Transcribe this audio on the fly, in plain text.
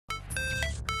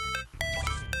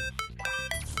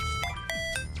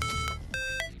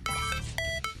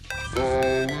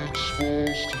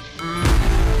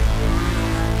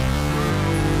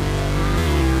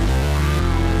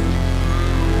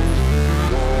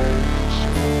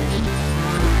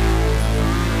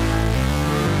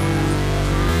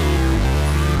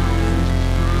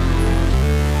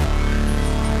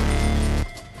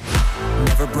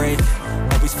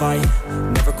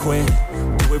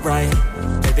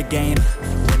the game,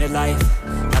 win it life,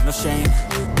 have no shame.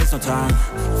 There's no time,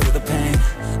 feel the pain,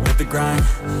 live the grind.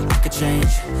 I could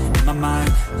change, in my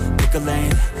mind, pick a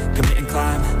lane, commit and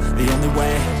climb. The only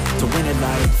way to win it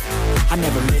life. I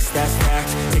never miss, that's fact.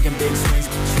 Taking big swings,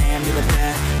 put your hand to the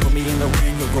bat. Put me in the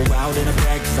ring, you'll go out in a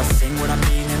bag. Cause I sing what I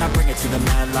mean and I bring it to the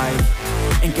mad light.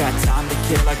 Ain't got time to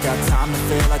kill, I got time to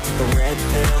feel. I took the red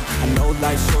pill, I know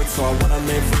life's short so I wanna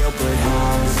live real. But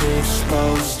how's it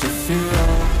supposed to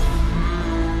feel?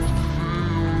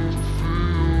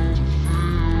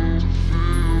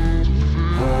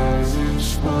 How's it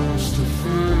supposed to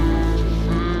feel?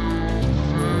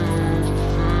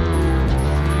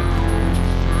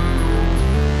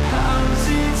 How's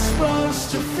it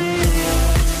supposed to feel?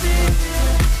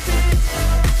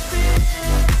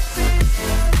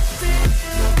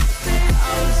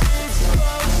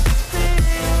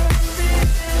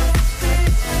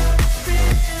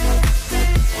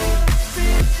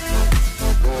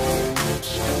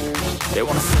 They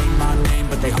wanna say my name,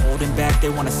 but they holding back. They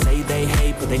wanna say they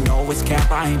hate, but they know it's cap.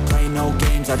 I ain't play no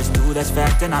games, I just do that's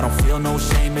fact. And I don't feel no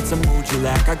shame, it's a mood you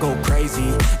lack. I go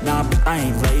crazy, nah, but I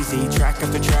ain't lazy. Track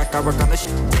after track, I work on this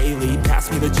shit daily.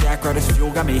 Pass me the jack, right as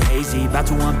fuel, got me hazy. About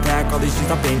to unpack all these things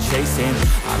I've been chasing.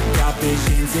 I've got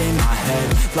visions in my head,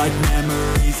 like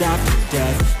memories after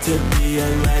death. To be a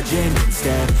legend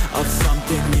instead of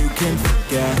something you can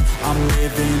forget. I'm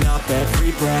living up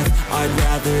every breath, I'd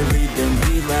rather lead than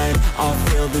be led. I'll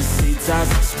fill the seats as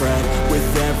I spread with